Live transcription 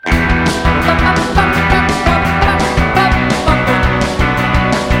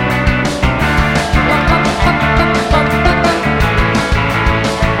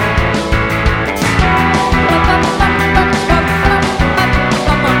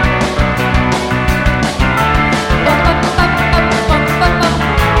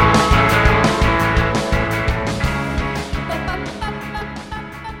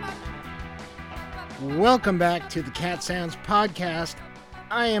Welcome back to the Cat Sounds Podcast.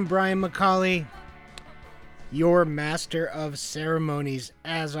 I am Brian McCauley, your master of ceremonies.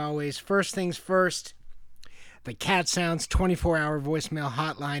 As always, first things first, the Cat Sounds 24-hour voicemail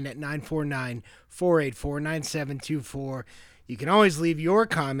hotline at 949-484-9724. You can always leave your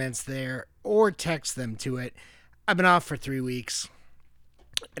comments there or text them to it. I've been off for 3 weeks,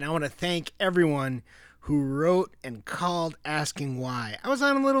 and I want to thank everyone who wrote and called asking why. I was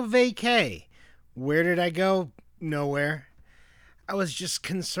on a little vacay. Where did I go? Nowhere. I was just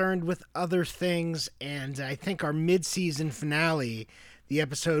concerned with other things, and I think our mid-season finale, the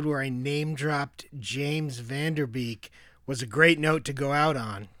episode where I name-dropped James Vanderbeek, was a great note to go out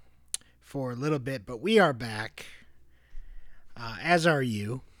on for a little bit, but we are back, as are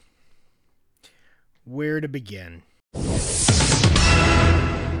you. Where to begin?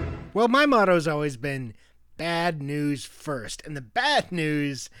 Well, my motto's always been bad news first, and the bad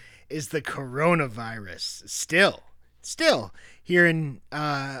news is the coronavirus. Still here in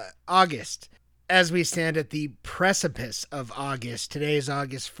August, as we stand at the precipice of August. Today is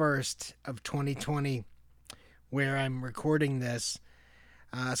August 1st of 2020, where I'm recording this.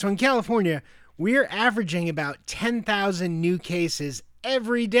 So in California, we're averaging about 10,000 new cases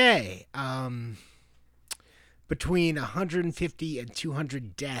every day. Between 150 and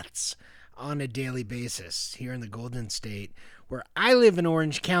 200 deaths on a daily basis here in the Golden State. Where I live in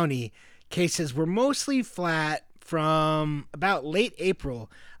Orange County, cases were mostly flat from about late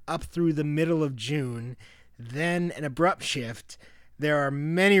April up through the middle of June, then an abrupt shift. There are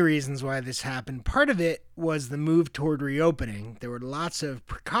many reasons why this happened. Part of it was the move toward reopening. There were lots of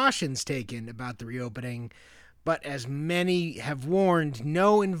precautions taken about the reopening, but as many have warned,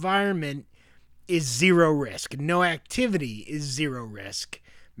 no environment is zero risk. No activity is zero risk.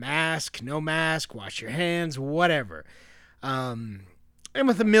 Mask, no mask, wash your hands, whatever. And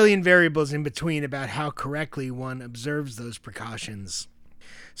with a million variables in between about how correctly one observes those precautions.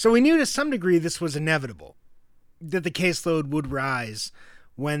 So we knew to some degree this was inevitable, that the caseload would rise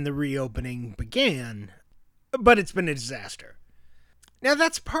when the reopening began, but it's been a disaster. Now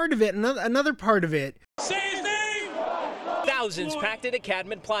that's part of it. Another part of it. Thousands packed into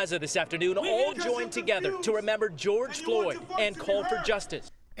Cadman Plaza this afternoon, all joined together to remember George Floyd and call for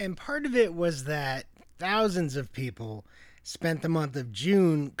justice. And part of it was that thousands of people spent the month of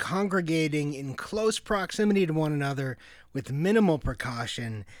June congregating in close proximity to one another with minimal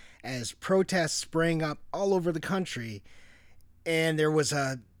precaution as protests sprang up all over the country. And there was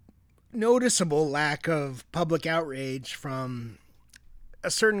a noticeable lack of public outrage from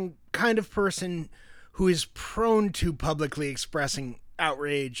a certain kind of person who is prone to publicly expressing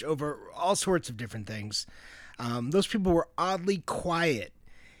outrage over all sorts of different things. Those people were oddly quiet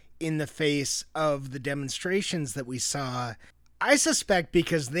in the face of the demonstrations that we saw. I suspect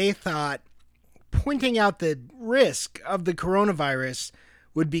because they thought pointing out the risk of the coronavirus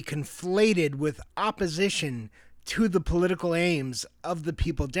would be conflated with opposition to the political aims of the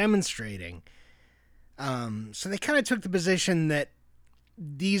people demonstrating. So they kind of took the position that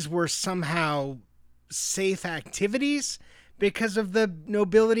these were somehow safe activities because of the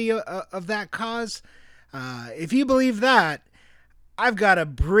nobility of that cause. If you believe that, I've got a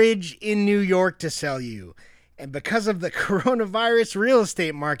bridge in New York to sell you. And because of the coronavirus real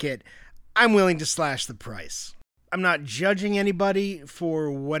estate market, I'm willing to slash the price. I'm not judging anybody for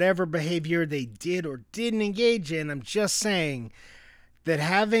whatever behavior they did or didn't engage in. I'm just saying that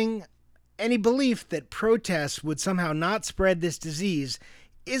having any belief that protests would somehow not spread this disease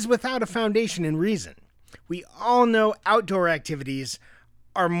is without a foundation in reason. We all know outdoor activities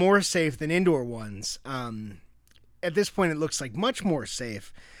are more safe than indoor ones. At this point, it looks like much more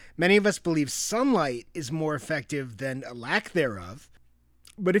safe. Many of us believe sunlight is more effective than a lack thereof.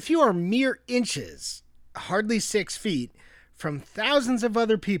 But if you are mere inches, hardly 6 feet, from thousands of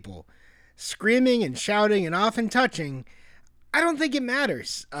other people, screaming and shouting and often touching, I don't think it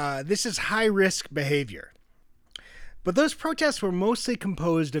matters. This is high-risk behavior. But those protests were mostly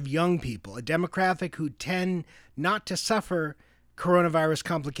composed of young people, a demographic who tend not to suffer coronavirus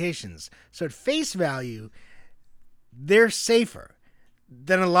complications. So at face value, they're safer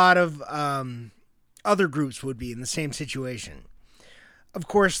than a lot of other groups would be in the same situation. Of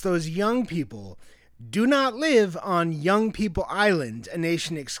course, those young people do not live on Young People Island, a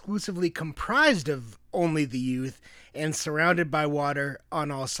nation exclusively comprised of only the youth and surrounded by water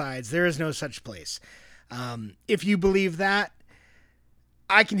on all sides. There is no such place. If you believe that,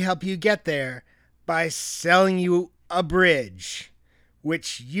 I can help you get there by selling you a bridge,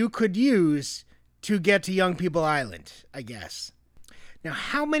 which you could use to get to Young People Island, I guess. Now,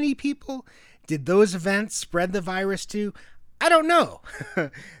 how many people did those events spread the virus to? I don't know.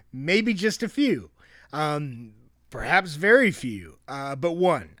 Maybe just a few. Perhaps very few, but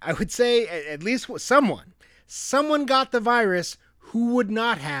one. I would say at least someone. Someone got the virus who would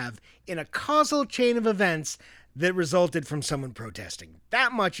not have in a causal chain of events that resulted from someone protesting.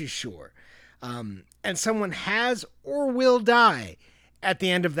 That much is sure. And someone has or will die at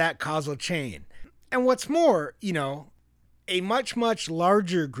the end of that causal chain. And what's more, a much, much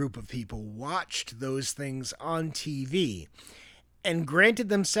larger group of people watched those things on TV and granted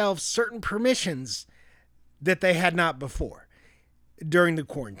themselves certain permissions that they had not before during the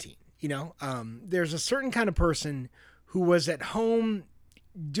quarantine. There's a certain kind of person who was at home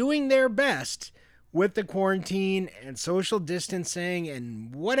doing their best with the quarantine and social distancing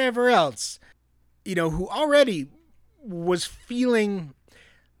and whatever else, who already was feeling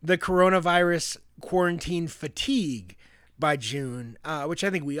the coronavirus quarantine fatigue by June, which I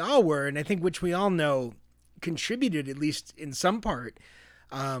think we all were, and I think which we all know contributed, at least in some part,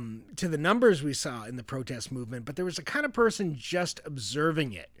 to the numbers we saw in the protest movement. But there was a kind of person just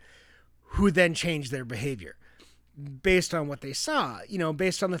observing it who then changed their behavior based on what they saw,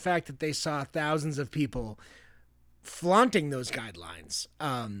 based on the fact that they saw thousands of people flaunting those guidelines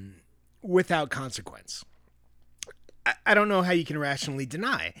without consequence. I don't know how you can rationally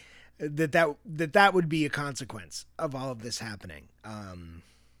deny that would be a consequence of all of this happening.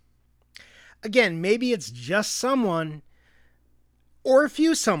 Again, maybe it's just someone or a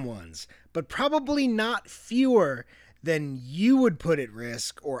few someones, but probably not fewer than you would put at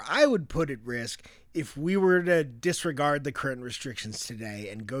risk or I would put at risk if we were to disregard the current restrictions today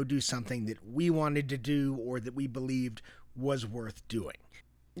and go do something that we wanted to do or that we believed was worth doing.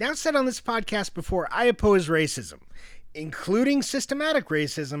 Now, said on this podcast before, I oppose racism, including systematic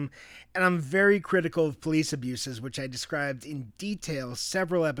racism, and I'm very critical of police abuses, which I described in detail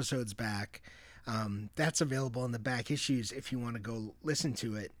several episodes back. That's available in the back issues if you want to go listen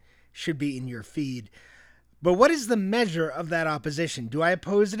to it. Should be in your feed. But what is the measure of that opposition? Do I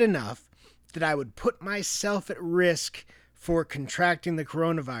oppose it enough that I would put myself at risk for contracting the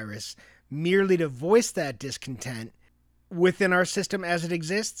coronavirus merely to voice that discontent within our system as it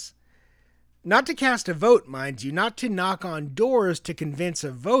exists? Not to cast a vote, mind you, not to knock on doors to convince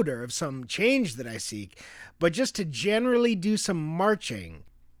a voter of some change that I seek, but just to generally do some marching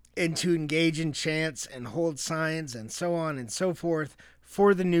and to engage in chants and hold signs and so on and so forth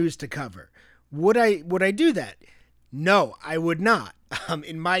for the news to cover. Would I do that? No, I would not.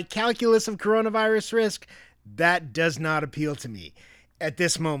 In my calculus of coronavirus risk, that does not appeal to me at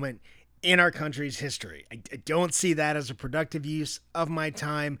this moment in our country's history. I don't see that as a productive use of my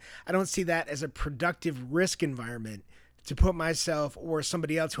time. I don't see that as a productive risk environment to put myself or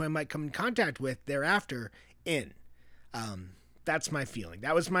somebody else who I might come in contact with thereafter in. That's my feeling.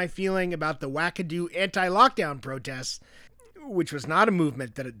 That was my feeling about the wackadoo anti-lockdown protests, which was not a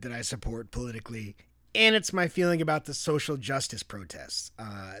movement that I support politically. And it's my feeling about the social justice protests.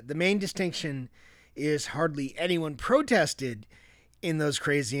 The main distinction is hardly anyone protested in those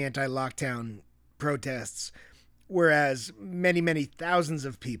crazy anti-lockdown protests, whereas many, many thousands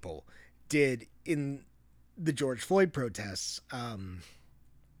of people did in the George Floyd protests.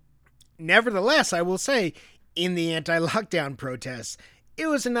 Nevertheless, I will say, in the anti-lockdown protests, it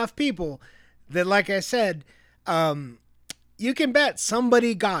was enough people that, like I said, you can bet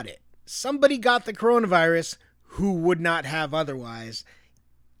somebody got it. Somebody got the coronavirus who would not have otherwise,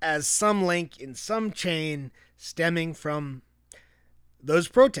 as some link in some chain stemming from those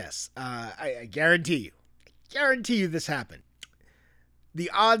protests. I guarantee you this happened. The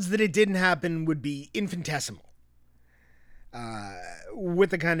odds that it didn't happen would be infinitesimal with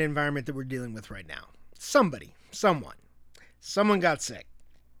the kind of environment that we're dealing with right now. Someone got sick.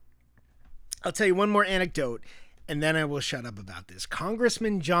 I'll tell you one more anecdote, and then I will shut up about this.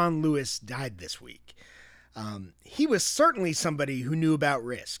 Congressman John Lewis died this week. He was certainly somebody who knew about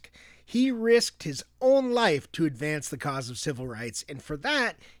risk. He risked his own life to advance the cause of civil rights, and for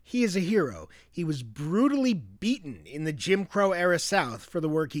that, he is a hero. He was brutally beaten in the Jim Crow era South for the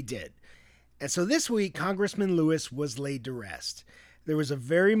work he did. And so this week, Congressman Lewis was laid to rest. There was a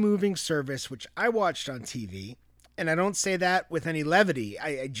very moving service, which I watched on TV, and I don't say that with any levity.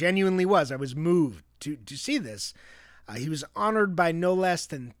 I genuinely was. I was moved to see this. He was honored by no less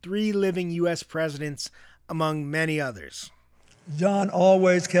than 3 living U.S. presidents, among many others. John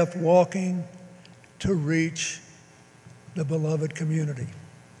always kept walking to reach the beloved community.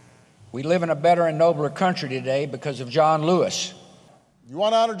 We live in a better and nobler country today because of John Lewis. You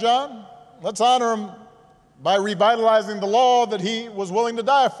want to honor John? Let's honor him by revitalizing the law that he was willing to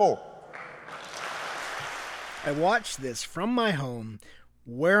die for. I watched this from my home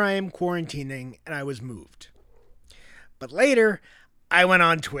where I am quarantining, and I was moved. But later, I went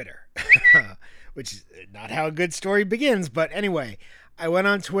on Twitter, which is not how a good story begins. But anyway, I went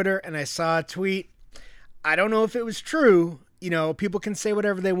on Twitter and I saw a tweet. I don't know if it was true. People can say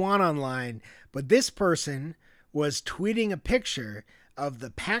whatever they want online, but this person was tweeting a picture of the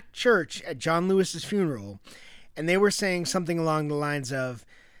packed church at John Lewis's funeral, and they were saying something along the lines of,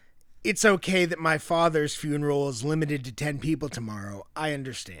 "It's okay that my father's funeral is limited to 10 people tomorrow. I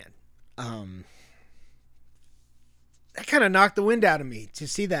understand." That kind of knocked the wind out of me to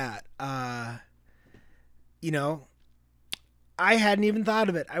see that. I hadn't even thought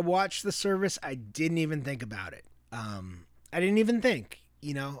of it. I watched the service. I didn't even think about it. I didn't even think,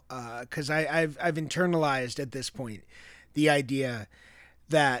 because I've internalized at this point the idea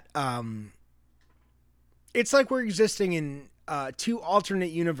that it's like we're existing in two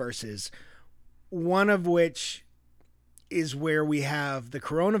alternate universes, one of which is where we have the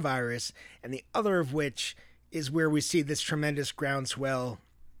coronavirus, and the other of which is where we see this tremendous groundswell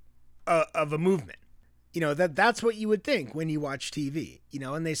of a movement. That's what you would think when you watch TV,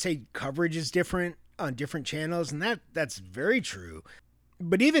 and they say coverage is different on different channels, and that's very true.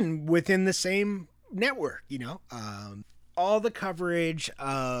 But even within the same network, all the coverage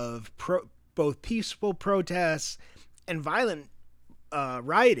of both peaceful protests and violent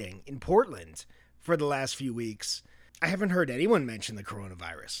rioting in Portland for the last few weeks, I haven't heard anyone mention the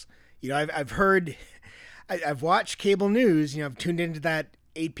coronavirus. I've watched cable news, I've tuned into that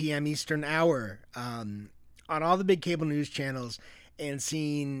 8 p.m. Eastern hour on all the big cable news channels and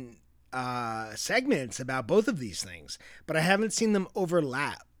seen segments about both of these things, but I haven't seen them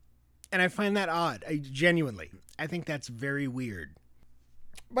overlap. And I find that odd. I think that's very weird.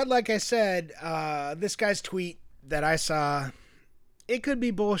 But like I said, this guy's tweet that I saw, it could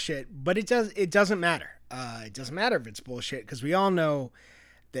be bullshit, but it doesn't matter. It doesn't matter if it's bullshit, because we all know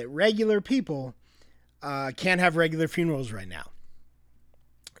that regular people can't have regular funerals right now.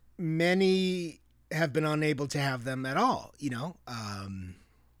 Many have been unable to have them at all,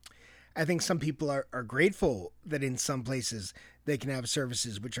 I think some people are grateful that in some places they can have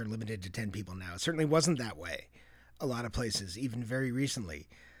services which are limited to 10 people now. It certainly wasn't that way a lot of places, even very recently.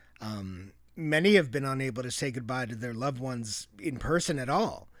 Many have been unable to say goodbye to their loved ones in person at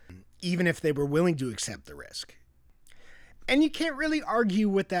all, even if they were willing to accept the risk. And you can't really argue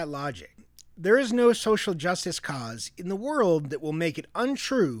with that logic. There is no social justice cause in the world that will make it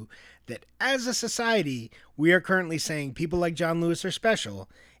untrue that as a society, we are currently saying people like John Lewis are special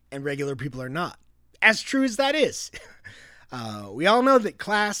and regular people are not. As true as that is. We all know that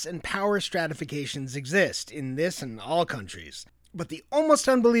class and power stratifications exist in this and all countries. But the almost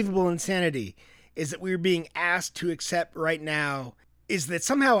unbelievable insanity is that we're being asked to accept right now is that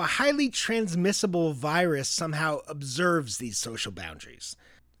somehow a highly transmissible virus somehow observes these social boundaries.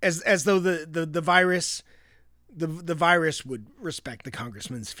 As though the virus would respect the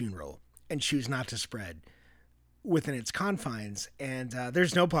congressman's funeral and choose not to spread within its confines, and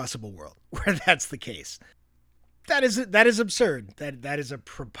there's no possible world where that's the case. That is absurd. That is a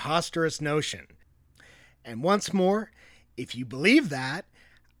preposterous notion. And once more, if you believe that,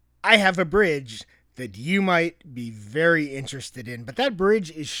 I have a bridge that you might be very interested in, but that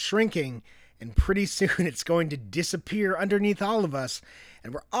bridge is shrinking, and pretty soon it's going to disappear underneath all of us,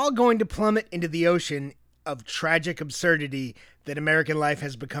 and we're all going to plummet into the ocean of tragic absurdity that American life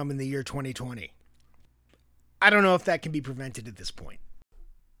has become in the year 2020. I don't know if that can be prevented at this point.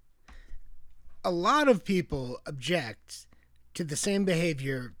 A lot of people object to the same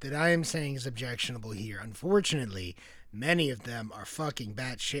behavior that I am saying is objectionable here. Unfortunately, many of them are fucking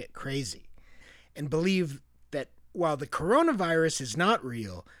batshit crazy and believe that while the coronavirus is not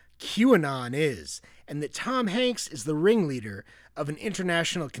real, QAnon is, and that Tom Hanks is the ringleader of an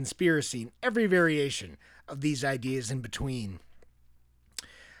international conspiracy in every variation of these ideas in between.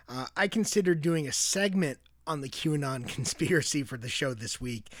 I considered doing a segment on the QAnon conspiracy for the show this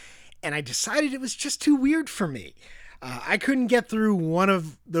week, and I decided it was just too weird for me. I couldn't get through one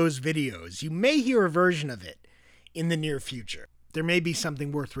of those videos. You may hear a version of it in the near future. There may be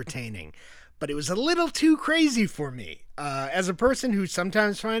something worth retaining, but it was a little too crazy for me. As a person who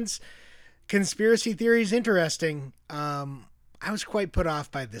sometimes finds conspiracy theories interesting, I was quite put off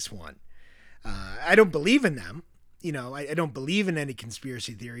by this one. I don't believe in them. I don't believe in any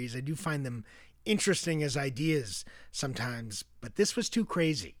conspiracy theories. I do find them interesting as ideas sometimes, but this was too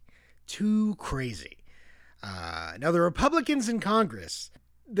crazy. Too crazy. Now, the Republicans in Congress,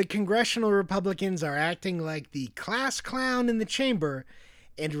 the congressional Republicans are acting like the class clown in the chamber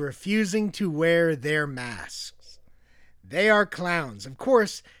and refusing to wear their masks. They are clowns. Of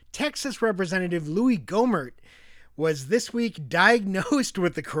course, Texas Representative Louis Gohmert was this week diagnosed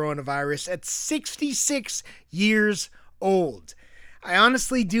with the coronavirus at 66 years old. I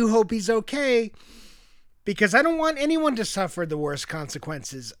honestly do hope he's okay, because I don't want anyone to suffer the worst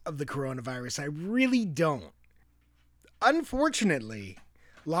consequences of the coronavirus. I really don't. Unfortunately,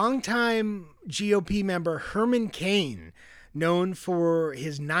 longtime GOP member Herman Cain, known for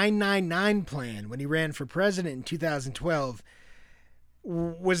his 999 plan when he ran for president in 2012,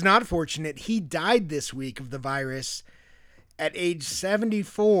 was not fortunate. He died this week of the virus at age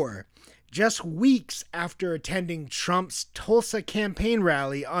 74, just weeks after attending Trump's Tulsa campaign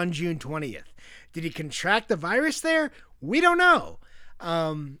rally on June 20th. Did he contract the virus there? We don't know.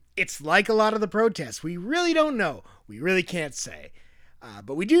 It's like a lot of the protests. We really don't know. We really can't say.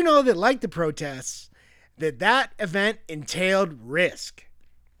 But we do know that, like the protests, that event entailed risk.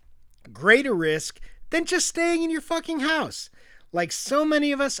 Greater risk than just staying in your fucking house, like so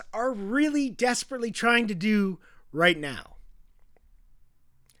many of us are really desperately trying to do right now.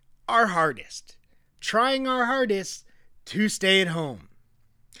 Trying our hardest to stay at home.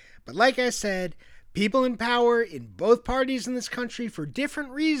 But like I said, people in power in both parties in this country, for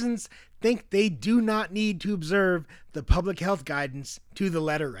different reasons, think they do not need to observe the public health guidance to the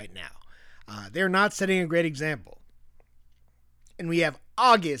letter right now. They're not setting a great example. And we have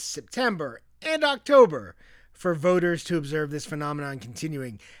August, September, and October for voters to observe this phenomenon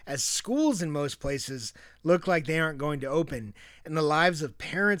continuing, as schools in most places look like they aren't going to open, and the lives of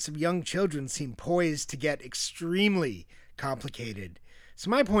parents of young children seem poised to get extremely complicated.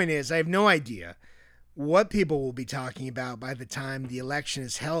 So my point is, I have no idea what people will be talking about by the time the election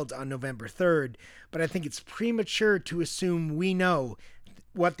is held on November 3rd, but I think it's premature to assume we know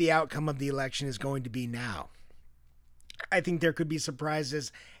what the outcome of the election is going to be now. I think there could be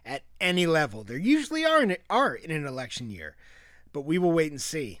surprises at any level. There usually are in an election year, but we will wait and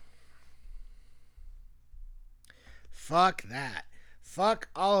see. Fuck that. Fuck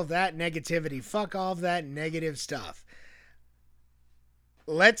all of that negativity. Fuck all of that negative stuff.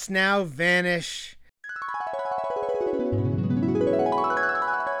 Let's now vanish,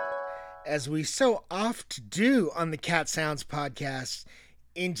 as we so oft do on the Cat Sounds podcast,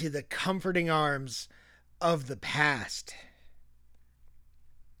 into the comforting arms of the past.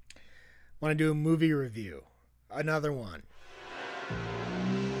 Want to do a movie review? Another one.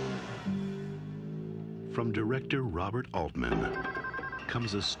 From director Robert Altman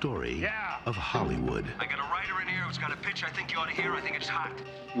comes a story of Hollywood. I got a writer in here who's got a pitch I think you ought to hear. I think it's hot.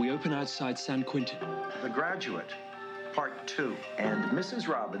 We open outside San Quentin. The Graduate, Part 2. And Mrs.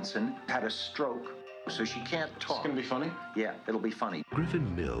 Robinson had a stroke, so she can't talk. It's gonna be funny? Yeah, it'll be funny.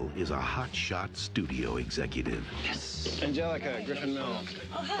 Griffin Mill is a hotshot studio executive. Yes. Angelica, Griffin Mill.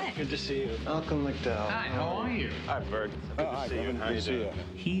 Oh, hi. Good to see you. Malcolm McDowell. Hi, how are you? Hi, Bert. Good to see you. How you doing?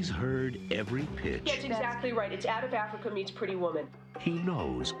 He's heard every pitch. That's exactly right. It's Out of Africa meets Pretty Woman. He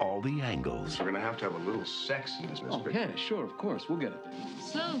knows all the angles. We're gonna have to have a little sex in this, Miss Oh, yeah, sure, of course. We'll get it.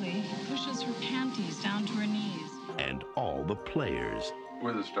 Slowly pushes her panties down to her knees. And all the players.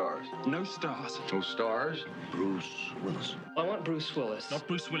 We're the stars. No stars. No stars? Bruce Willis. I want Bruce Willis. Not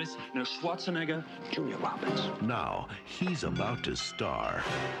Bruce Willis. No Schwarzenegger. Julia Roberts. Now, he's about to star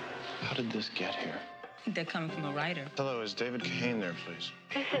How did this get here? They're coming from a writer. Hello, is David Kahane there, please?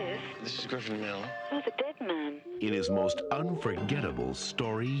 This is Griffin Mill. Oh, the dead man. in his most unforgettable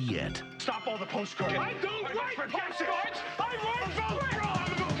story yet. Stop all the postcards. I don't write postcards. I write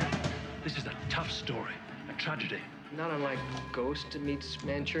postcards. This is a tough story, a tragedy. Not unlike Ghost meets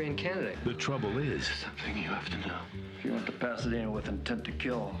Manchurian Candidate. The trouble is, Something you have to know. If you went to Pasadena with intent to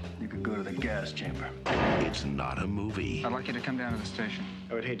kill, you could go to the gas chamber. it's not a movie. I'd like you to come down to the station.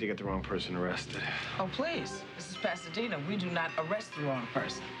 I would hate to get the wrong person arrested. Oh, please. This is Pasadena. We do not arrest the wrong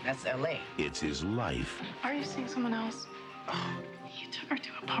person. That's L.A. It's his life. Are you seeing someone else? You took her to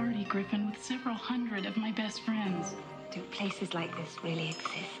a party, Griffin, with several hundred of my best friends. Do places like this really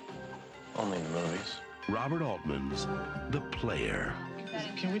exist? Only in the movies. Robert Altman's The Player.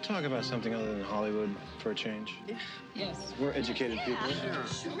 Can we talk about something other than Hollywood for a change? Yes. We're educated people.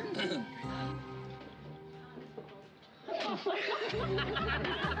 Sure.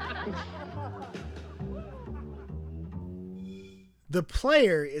 The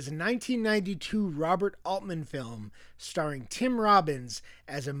Player is a 1992 Robert Altman film starring Tim Robbins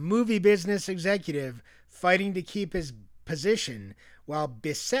as a movie business executive fighting to keep his position while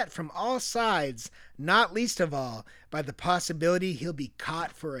beset from all sides, not least of all by the possibility he'll be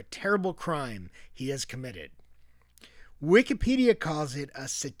caught for a terrible crime he has committed. Wikipedia calls it a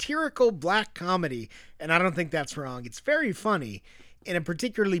satirical black comedy, and I don't think that's wrong. It's very funny in a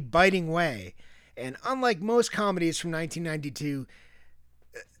particularly biting way, and unlike most comedies from 1992,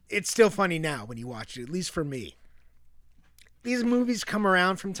 it's still funny now when you watch it, at least for me. These movies come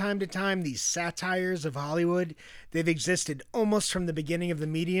around from time to time, these satires of Hollywood. They've existed almost from the beginning of the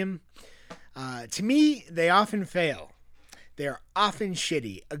medium. To me, they often fail. They are often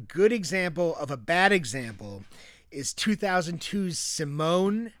shitty. A good example of a bad example is 2002's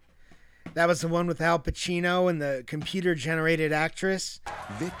Simone. That was the one with Al Pacino and the computer-generated actress.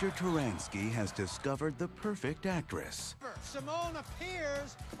 Victor Taransky has discovered the perfect actress. Simone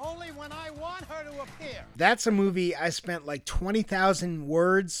appears only when I want her to appear. That's a movie I spent like 20,000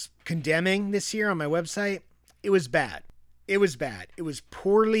 words condemning this year on my website. It was bad. It was bad. It was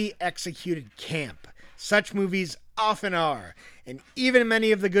poorly executed camp. Such movies often are, and even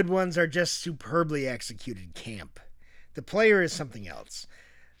many of the good ones are just superbly executed camp. The Player is something else.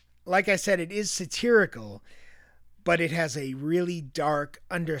 Like I said, it is satirical, but it has a really dark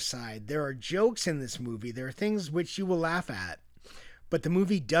underside. There are jokes in this movie. There are things which you will laugh at, but the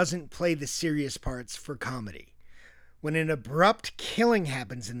movie doesn't play the serious parts for comedy. When an abrupt killing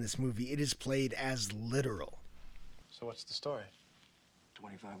happens in this movie, it is played as literal. So what's the story?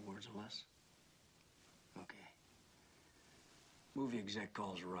 25 words or less? Okay. Movie exec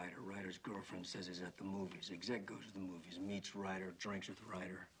calls writer. Writer's girlfriend says he's at the movies. Exec goes to the movies, meets writer, drinks with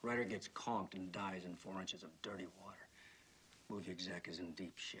writer. Writer gets conked and dies in 4 inches of dirty water. Movie exec is in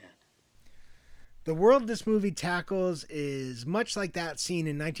deep shit. The world this movie tackles is much like that scene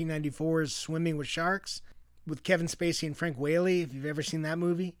in 1994's Swimming with Sharks with Kevin Spacey and Frank Whaley, if you've ever seen that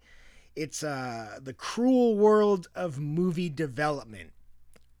movie. It's the cruel world of movie development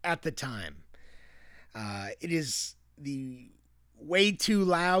at the time. It is the way too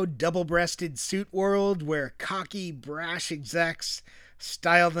loud, double-breasted suit world where cocky, brash execs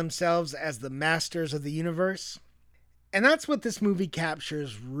style themselves as the masters of the universe. And that's what this movie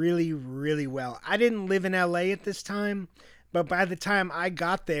captures really, really well. I didn't live in LA at this time, but by the time I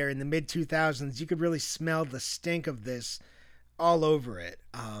got there in the mid-2000s, you could really smell the stink of this all over it.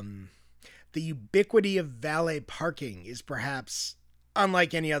 The ubiquity of valet parking is perhaps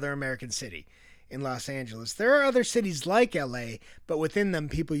unlike any other American city. In Los Angeles. There are other cities like LA, but within them,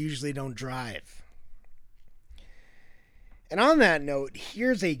 people usually don't drive. And on that note,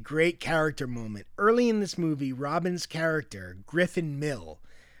 here's a great character moment. Early in this movie, Robin's character, Griffin Mill,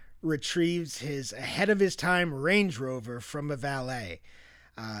 retrieves his ahead-of-his-time Range Rover from a valet.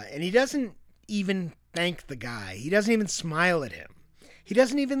 And he doesn't even thank the guy. He doesn't even smile at him. He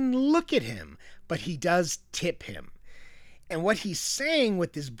doesn't even look at him, but he does tip him. And what he's saying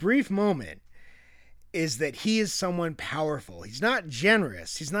with this brief moment is that he is someone powerful. He's not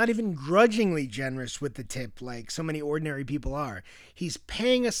generous. He's not even grudgingly generous with the tip like so many ordinary people are. He's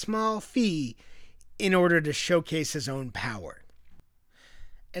paying a small fee in order to showcase his own power.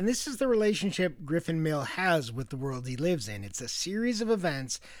 And this is the relationship Griffin Mill has with the world he lives in. It's a series of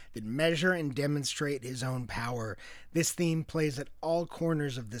events that measure and demonstrate his own power. This theme plays at all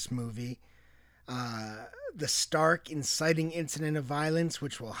corners of this movie. The stark, inciting incident of violence,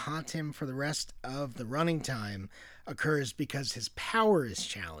 which will haunt him for the rest of the running time, occurs because his power is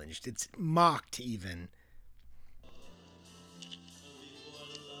challenged. It's mocked, even.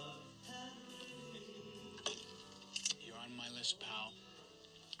 You're on my list, pal.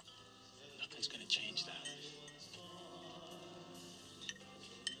 Nothing's gonna change that.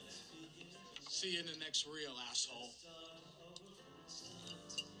 See you in the next reel, asshole.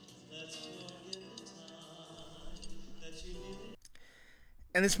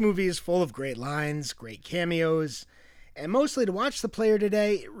 And this movie is full of great lines, great cameos, and mostly to watch The Player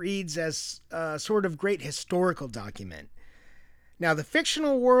today, it reads as a sort of great historical document. Now, the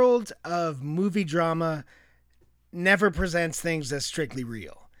fictional world of movie drama never presents things as strictly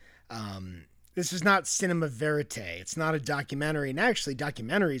real. This is not cinema verite. It's not a documentary. And actually,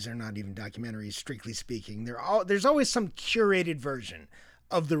 documentaries are not even documentaries, strictly speaking. There's always some curated version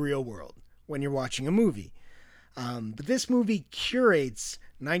of the real world when you're watching a movie. But this movie curates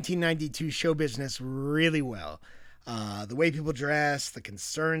 1992 show business really well. The way people dress, the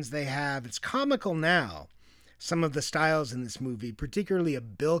concerns they have. It's comical now. Some of the styles in this movie, particularly a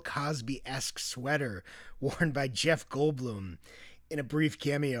Bill Cosby-esque sweater worn by Jeff Goldblum in a brief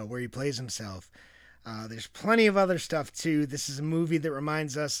cameo where he plays himself. There's plenty of other stuff too. This is a movie that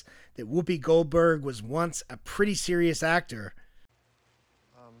reminds us that Whoopi Goldberg was once a pretty serious actor.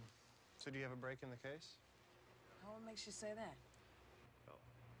 So do you have a break in the case? What makes you say that? Well,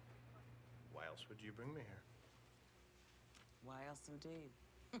 why else would you bring me here? Why else indeed?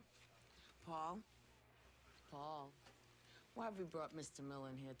 Paul? Why have we brought Mr. Miller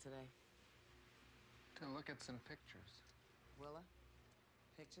in here today? To look at some pictures. Willa?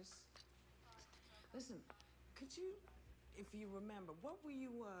 Pictures? Listen, could you, if you remember, what were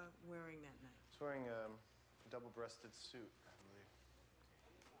you wearing that night? I was wearing a double-breasted suit, I believe.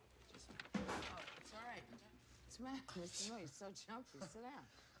 Oh, it's all right. What's the matter, Mr. Moore? You're so jumpy. Sit down.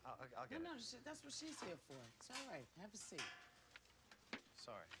 I'll get it. No, that's what she's here for. It's all right. Have a seat.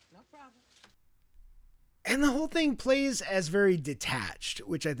 Sorry. No problem. And the whole thing plays as very detached,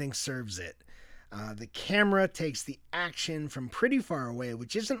 which I think serves it. The camera takes the action from pretty far away,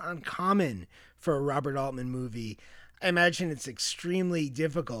 which isn't uncommon for a Robert Altman movie. I imagine it's extremely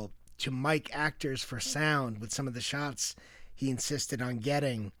difficult to mic actors for sound with some of the shots he insisted on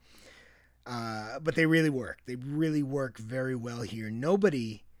getting. But they really work. They really work very well here.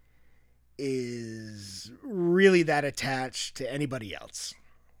 Nobody is really that attached to anybody else.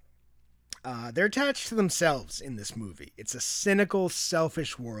 They're attached to themselves in this movie. It's a cynical,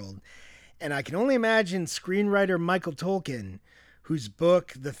 selfish world. And I can only imagine screenwriter Michael Tolkien, whose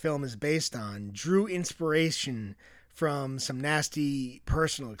book the film is based on, drew inspiration from some nasty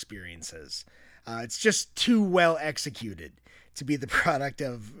personal experiences. It's just too well executed to be the product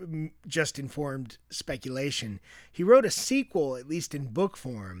of just informed speculation. He wrote a sequel, at least in book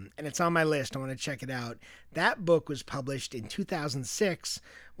form, and it's on my list. I want to check it out. That book was published in 2006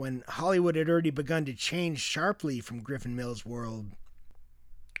 when Hollywood had already begun to change sharply from Griffin Mill's world.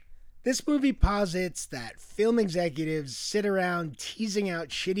 This movie posits that film executives sit around teasing out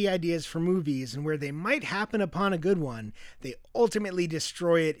shitty ideas for movies, and where they might happen upon a good one, they ultimately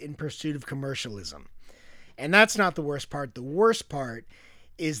destroy it in pursuit of commercialism. And that's not the worst part. The worst part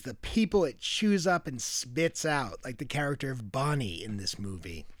is the people it chews up and spits out, like the character of Bonnie in this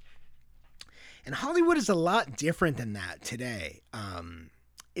movie. And Hollywood is a lot different than that today.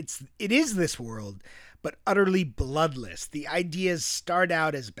 It is this world, but utterly bloodless. The ideas start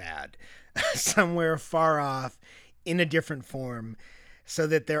out as bad, somewhere far off, in a different form, so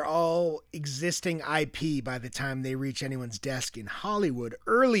that they're all existing IP by the time they reach anyone's desk in Hollywood.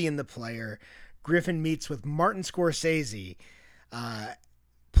 Early in the player, Griffin meets with Martin Scorsese,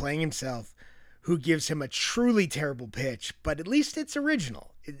 playing himself, who gives him a truly terrible pitch, but at least it's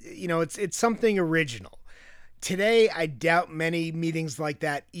original. It's something original. Today, I doubt many meetings like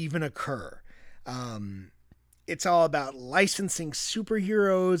that even occur. It's all about licensing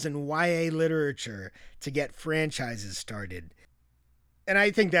superheroes and YA literature to get franchises started. And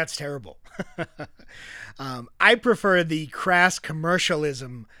I think that's terrible. I prefer the crass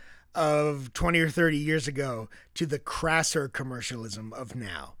commercialism of 20 or 30 years ago to the crasser commercialism of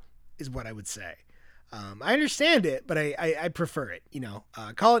now, is what I would say. I understand it, but I prefer it.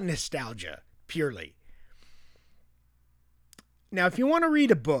 Call it nostalgia, purely. Now, if you want to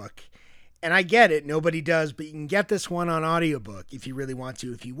read a book, and I get it, nobody does, but you can get this one on audiobook if you really want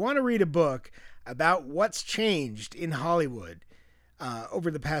to. If you want to read a book about what's changed in Hollywood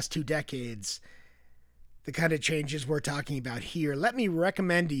over the past 2 decades, the kind of changes we're talking about here, let me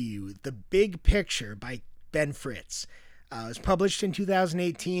recommend to you The Big Picture by Ben Fritz. It was published in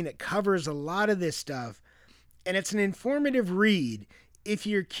 2018. It covers a lot of this stuff, and it's an informative read if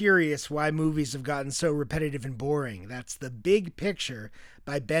you're curious why movies have gotten so repetitive and boring. That's The Big Picture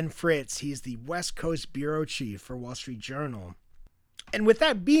by Ben Fritz. He's the West Coast bureau chief for Wall Street Journal. And with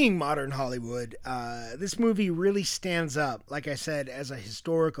that being modern Hollywood, this movie really stands up, like I said, as a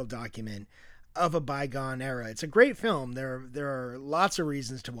historical document of a bygone era. It's a great film. There are lots of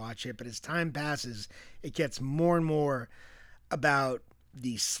reasons to watch it, but as time passes, it gets more and more about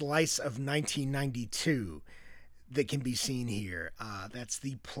the slice of 1992 that can be seen here. That's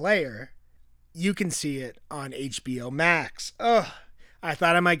The Player. You can see it on HBO Max. Ugh, I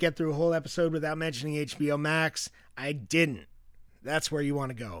thought I might get through a whole episode without mentioning HBO Max. I didn't. That's where you want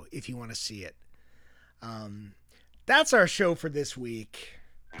to go if you want to see it. That's our show for this week.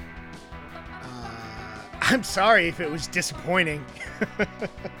 I'm sorry if it was disappointing.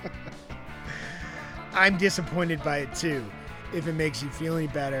 I'm disappointed by it too, if it makes you feel any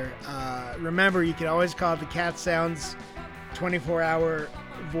better. Remember, you can always call the Cat Sounds 24-hour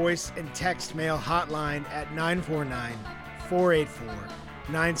voice and text mail hotline at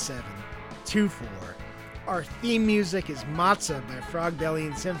 949-484-9724. Our theme music is Matzah by Frog Belly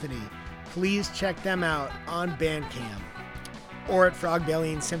and Symphony. Please check them out on Bandcamp or at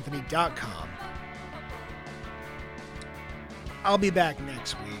frogbellyandsymphony.com. I'll be back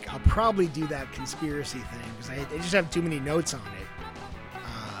next week. I'll probably do that conspiracy thing because I just have too many notes on it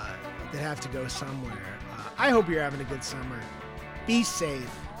that have to go somewhere. I hope you're having a good summer. Be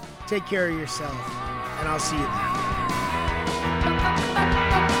safe. Take care of yourself. And I'll see you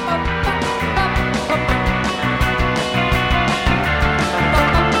then.